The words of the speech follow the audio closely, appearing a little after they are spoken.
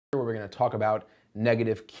where we're going to talk about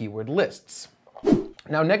negative keyword lists.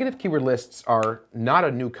 Now, negative keyword lists are not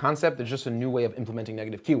a new concept, they're just a new way of implementing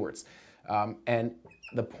negative keywords. And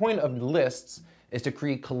the point of lists is to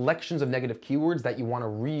create collections of negative keywords that you want to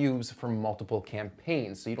reuse for multiple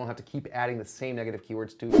campaigns, so you don't have to keep adding the same negative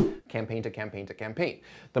keywords to campaign to campaign to campaign.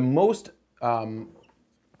 The most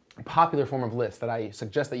popular form of list that I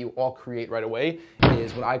suggest that you all create right away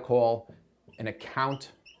is what I call an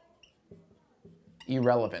account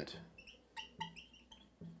irrelevant.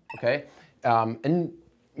 Okay, and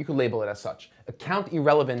you could label it as such. Account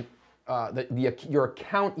irrelevant. Your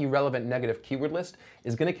account irrelevant negative keyword list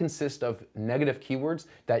is going to consist of negative keywords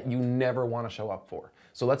that you never want to show up for.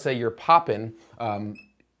 So let's say you're popping.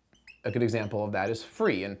 A good example of that is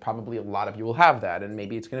free, and probably a lot of you will have that. And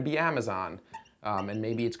maybe it's going to be Amazon, and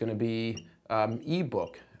maybe it's going to be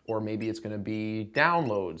ebook, or maybe it's going to be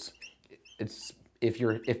downloads. It's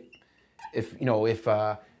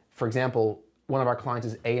for example, one of our clients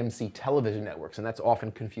is AMC Television Networks, and that's often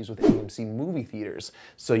confused with AMC movie theaters.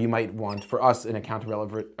 So you might want, for us, an account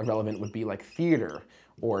irrelevant would be like theater,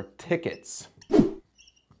 or tickets,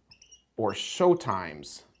 or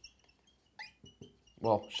showtimes.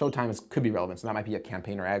 Well, showtimes could be relevant, so that might be a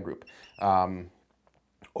campaign or ad group.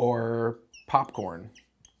 Or popcorn,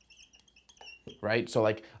 right? So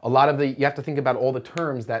like a lot of you have to think about all the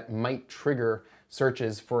terms that might trigger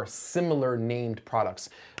searches for similar named products.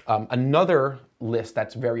 Another list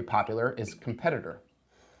that's very popular is competitor.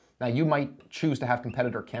 Now you might choose to have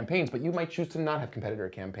competitor campaigns, but you might choose to not have competitor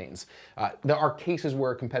campaigns. There are cases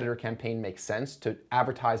where a competitor campaign makes sense to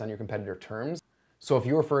advertise on your competitor terms. So if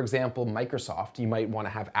you're, for example, Microsoft, you might want to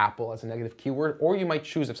have Apple as a negative keyword, or you might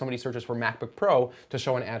choose, if somebody searches for MacBook Pro, to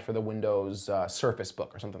show an ad for the Windows Surface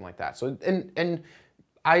Book or something like that. So, and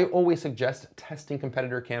I always suggest testing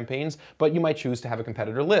competitor campaigns, but you might choose to have a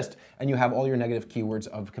competitor list, and you have all your negative keywords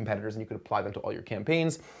of competitors, and you could apply them to all your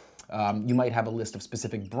campaigns. You might have a list of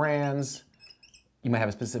specific brands. You might have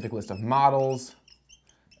a specific list of models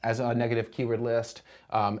as a negative keyword list.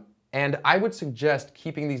 And I would suggest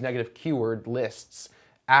keeping these negative keyword lists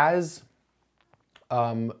as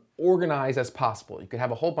organized as possible. You could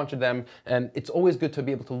have a whole bunch of them, and it's always good to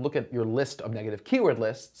be able to look at your list of negative keyword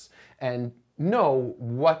lists and know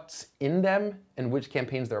what's in them and which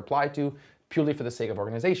campaigns they're applied to, purely for the sake of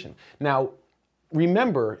organization. Now,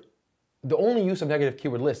 remember, the only use of negative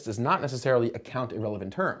keyword lists is not necessarily account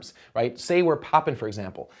irrelevant terms, right? Say we're popping, for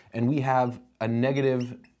example, and we have a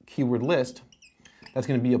negative keyword list that's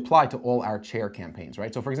going to be applied to all our chair campaigns,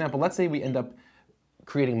 right? So for example, let's say we end up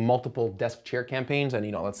creating multiple desk chair campaigns, and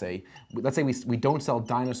let's say we don't sell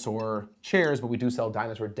dinosaur chairs, but we do sell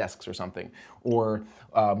dinosaur desks or something, or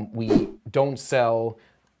we don't sell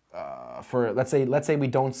let's say we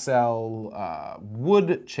don't sell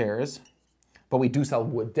wood chairs, but we do sell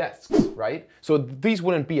wood desks, right? So these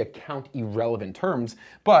wouldn't be account irrelevant terms,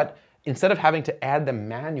 but instead of having to add them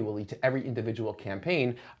manually to every individual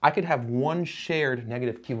campaign, I could have one shared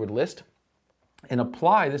negative keyword list and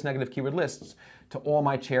apply this negative keyword list to all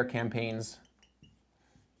my chair campaigns.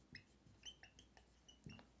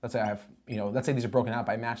 Let's say I have, let's say these are broken out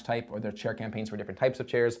by match type, or they're chair campaigns for different types of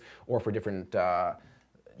chairs, or for different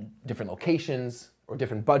locations, or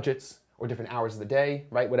different budgets, or different hours of the day,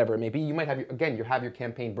 right? Whatever it may be. You might have, you have your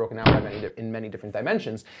campaign broken out in many different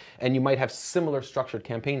dimensions, and you might have similar structured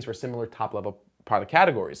campaigns for similar top-level product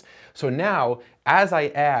categories. So now, as I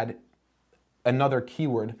add another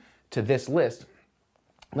keyword to this list,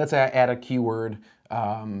 let's say I add a keyword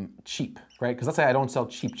cheap, right? Because let's say I don't sell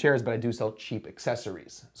cheap chairs, but I do sell cheap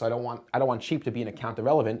accessories. So I don't want cheap to be an account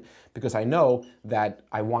irrelevant, because I know that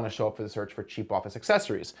I want to show up for the search for cheap office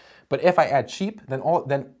accessories. But if I add cheap, then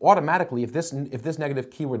automatically, if this negative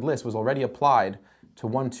keyword list was already applied to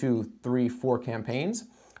 1, 2, 3, 4 campaigns,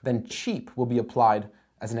 then cheap will be applied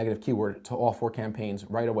as a negative keyword to all 4 campaigns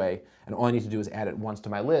right away, and all I need to do is add it once to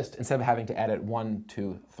my list instead of having to add it 1,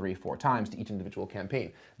 2, 3, 4 times to each individual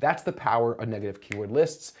campaign. That's the power of negative keyword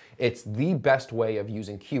lists. It's the best way of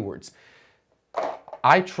using keywords.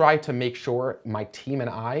 I try to make sure my team and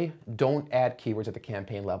I don't add keywords at the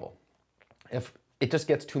campaign level. If it just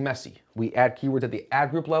gets too messy. We add keywords at the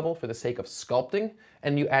ad group level for the sake of sculpting,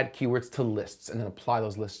 and you add keywords to lists and then apply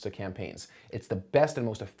those lists to campaigns. It's the best and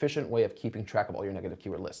most efficient way of keeping track of all your negative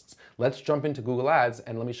keyword lists. Let's jump into Google Ads,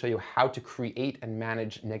 and let me show you how to create and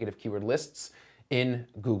manage negative keyword lists in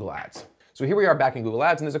Google Ads. So here we are back in Google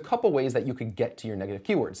Ads, and there's a couple ways that you could get to your negative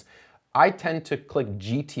keywords. I tend to click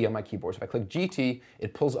GT on my keyboard. So if I click GT,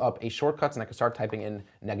 it pulls up a shortcuts, and I can start typing in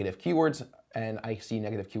negative keywords, and I see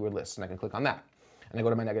negative keyword lists, and I can click on that. And I go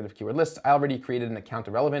to my negative keyword list. I already created an account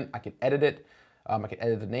irrelevant. I can edit it. I could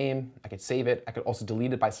edit the name, I could save it, I could also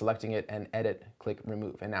delete it by selecting it and edit, click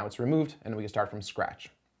remove. And now it's removed and we can start from scratch.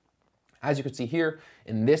 As you can see here,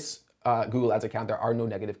 in this Google Ads account, there are no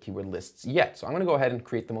negative keyword lists yet. So I'm gonna go ahead and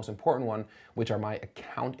create the most important one, which are my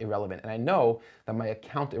account irrelevant. And I know that my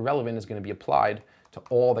account irrelevant is gonna be applied to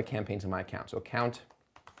all the campaigns in my account. So account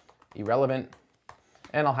irrelevant,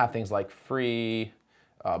 and I'll have things like free,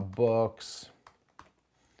 books,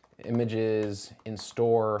 images, in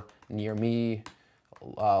store, near me,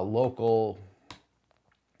 local,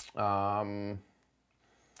 DIY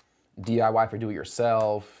for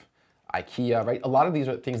do-it-yourself, IKEA, right? A lot of these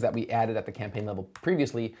are things that we added at the campaign level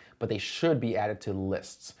previously, but they should be added to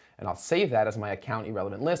lists. And I'll save that as my account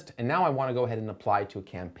irrelevant list. And now I want to go ahead and apply to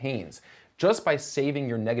campaigns. Just by saving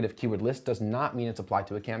your negative keyword list does not mean it's applied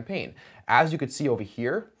to a campaign. As you could see over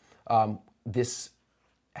here, this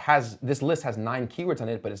list has 9 keywords on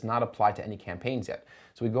it, but it's not applied to any campaigns yet.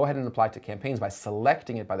 So we go ahead and apply to campaigns by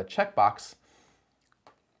selecting it by the checkbox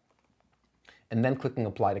and then clicking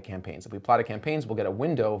apply to campaigns. If we apply to campaigns, we'll get a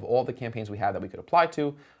window of all the campaigns we have that we could apply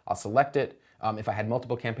to. I'll select it. If I had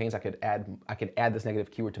multiple campaigns, I could add this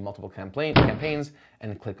negative keyword to multiple campaigns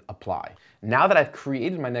and click apply. Now that I've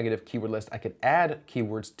created my negative keyword list, I could add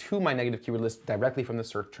keywords to my negative keyword list directly from the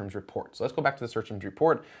search terms report. So let's go back to the search terms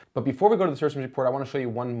report. But before we go to the search terms report, I want to show you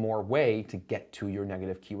one more way to get to your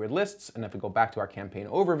negative keyword lists. And if we go back to our campaign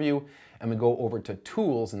overview and we go over to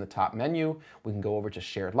tools in the top menu, we can go over to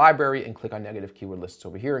shared library and click on negative keyword lists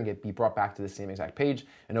over here and be brought back to the same exact page.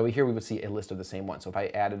 And over here, we would see a list of the same one. So if I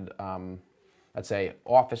added, let's say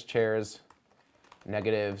office chairs,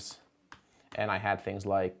 negatives, and I had things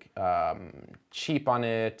like cheap on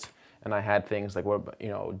it, and I had things like,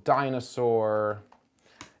 dinosaur,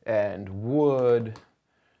 and wood,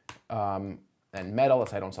 and metal.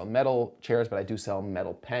 Let's say I don't sell metal chairs, but I do sell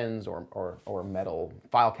metal pens or metal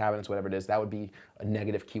file cabinets, whatever it is. That would be a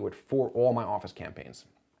negative keyword for all my office campaigns.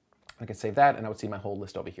 I could save that, and I would see my whole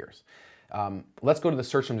list over here. Let's go to the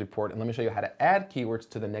search terms report, and let me show you how to add keywords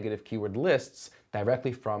to the negative keyword lists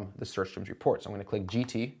directly from the search terms report. So I'm going to click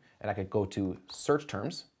GT, and I could go to search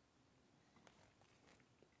terms,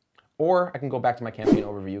 or I can go back to my campaign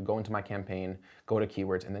overview, go into my campaign, go to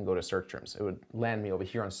keywords, and then go to search terms. It would land me over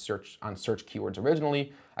here on search keywords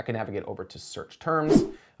originally. I can navigate over to search terms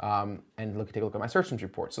and take a look at my search terms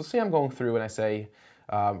report. So say I'm going through and I say,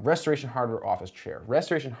 Restoration Hardware office chair.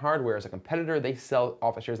 Restoration Hardware is a competitor. They sell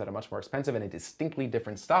office chairs that are much more expensive and a distinctly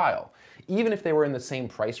different style. Even if they were in the same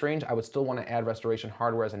price range, I would still want to add Restoration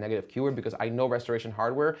Hardware as a negative keyword because I know Restoration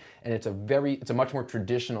Hardware and it's a much more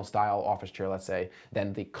traditional style office chair, let's say,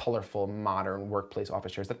 than the colorful modern workplace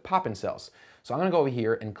office chairs that Poppin sells. So I'm going to go over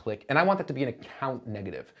here and click, and I want that to be an account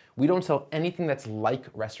negative. We don't sell anything that's like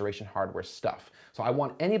Restoration Hardware stuff. So I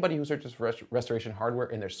want anybody who searches for Restoration Hardware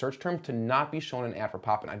in their search term to not be shown an ad for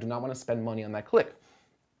Poppin. I do not want to spend money on that click.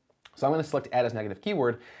 So I'm going to select add as negative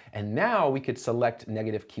keyword, and now we could select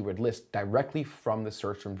negative keyword list directly from the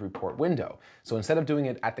search terms report window. So instead of doing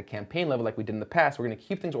it at the campaign level like we did in the past, we're going to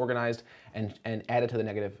keep things organized and add it to the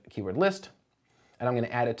negative keyword list. And I'm going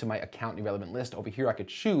to add it to my account irrelevant list. Over here, I could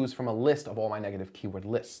choose from a list of all my negative keyword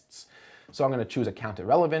lists. So I'm going to choose account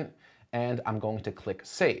irrelevant, and I'm going to click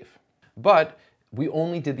save. But we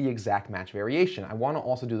only did the exact match variation. I want to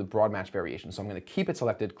also do the broad match variation. So I'm going to keep it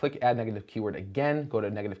selected, click add negative keyword again, go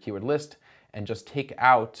to negative keyword list, and just take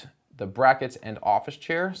out the brackets and office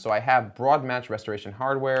chair. So I have broad match Restoration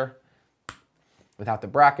Hardware without the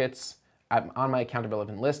brackets. I'm on my account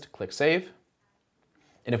irrelevant list, click save.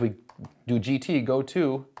 And if we do GT, go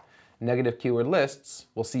to negative keyword lists,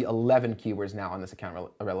 we'll see 11 keywords now on this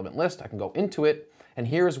account irrelevant list. I can go into it, and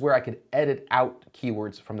here's where I could edit out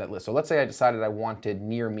keywords from that list. So let's say I decided I wanted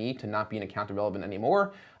near me to not be an account irrelevant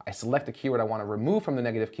anymore. I select the keyword I want to remove from the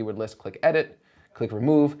negative keyword list, click edit, click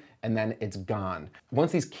remove, and then it's gone.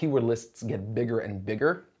 Once these keyword lists get bigger and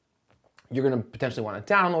bigger, you're going to potentially want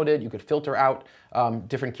to download it. You could filter out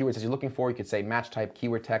different keywords that you're looking for. You could say match type,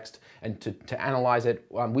 keyword text, and to analyze it,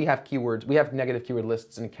 we have negative keyword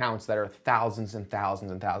lists and accounts that are thousands and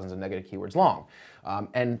thousands and thousands of negative keywords long.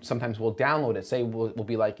 And sometimes we'll download it. Say we'll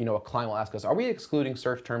be like, a client will ask us, are we excluding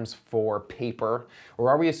search terms for paper? Or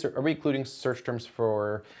are we including search terms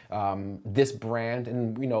for this brand?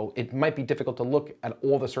 And it might be difficult to look at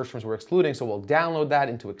all the search terms we're excluding. So we'll download that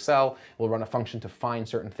into Excel. We'll run a function to find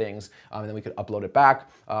certain things, and then we could upload it back,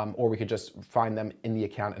 or we could just find them in the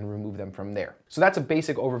account and remove them from there. So that's a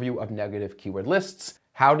basic overview of negative keyword lists.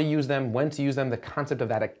 How to use them, when to use them, the concept of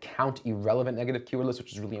that account irrelevant negative keyword list,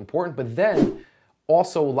 which is really important, but then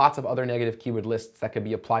also lots of other negative keyword lists that could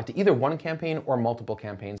be applied to either one campaign or multiple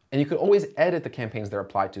campaigns. And you could always edit the campaigns they're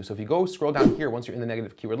applied to. So if you go scroll down here, once you're in the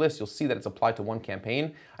negative keyword list, you'll see that it's applied to one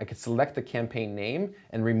campaign. I could select the campaign name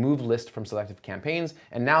and remove list from selected campaigns.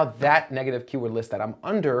 And now that negative keyword list that I'm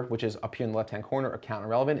under, which is up here in the left-hand corner, account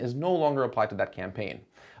irrelevant, is no longer applied to that campaign.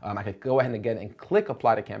 I could go ahead and again and click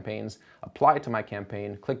apply to campaigns, apply it to my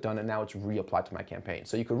campaign, click done, and now it's reapplied to my campaign.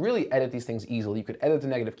 So you could really edit these things easily. You could edit the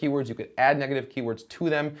negative keywords, you could add negative keywords to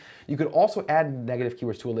them. You could also add negative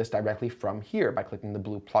keywords to a list directly from here by clicking the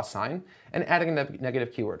blue plus sign and adding a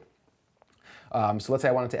negative keyword. So let's say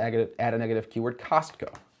I wanted to add a negative keyword,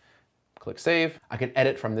 Costco. Click save. I can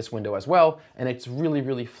edit from this window as well, and it's really,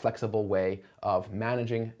 really flexible way of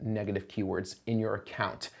managing negative keywords in your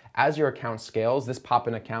account. As your account scales, this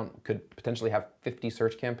pop-in account could potentially have 50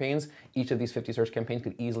 search campaigns. Each of these 50 search campaigns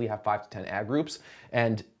could easily have 5 to 10 ad groups.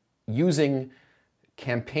 And using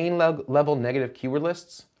campaign level negative keyword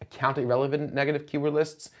lists, account irrelevant negative keyword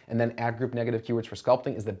lists, and then ad group negative keywords for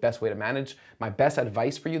sculpting is the best way to manage. My best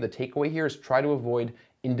advice for you, the takeaway here, is try to avoid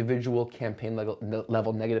individual campaign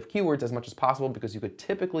level negative keywords as much as possible, because you could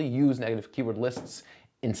typically use negative keyword lists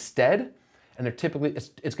instead. And they're typically,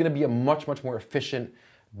 it's going to be a much, much more efficient,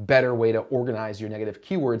 better way to organize your negative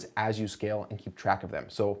keywords as you scale and keep track of them.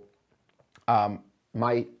 So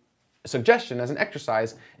my suggestion as an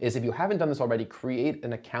exercise is, if you haven't done this already, create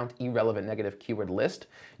an account irrelevant negative keyword list.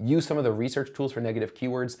 Use some of the research tools for negative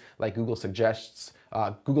keywords like Google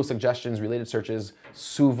Suggestions, related searches,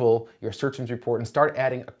 Suval, your search terms report, and start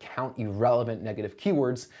adding account irrelevant negative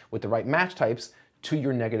keywords with the right match types to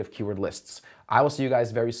your negative keyword lists. I will see you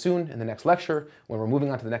guys very soon in the next lecture when we're moving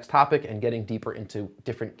on to the next topic and getting deeper into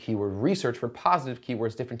different keyword research for positive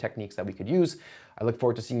keywords, different techniques that we could use. I look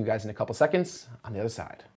forward to seeing you guys in a couple seconds on the other side.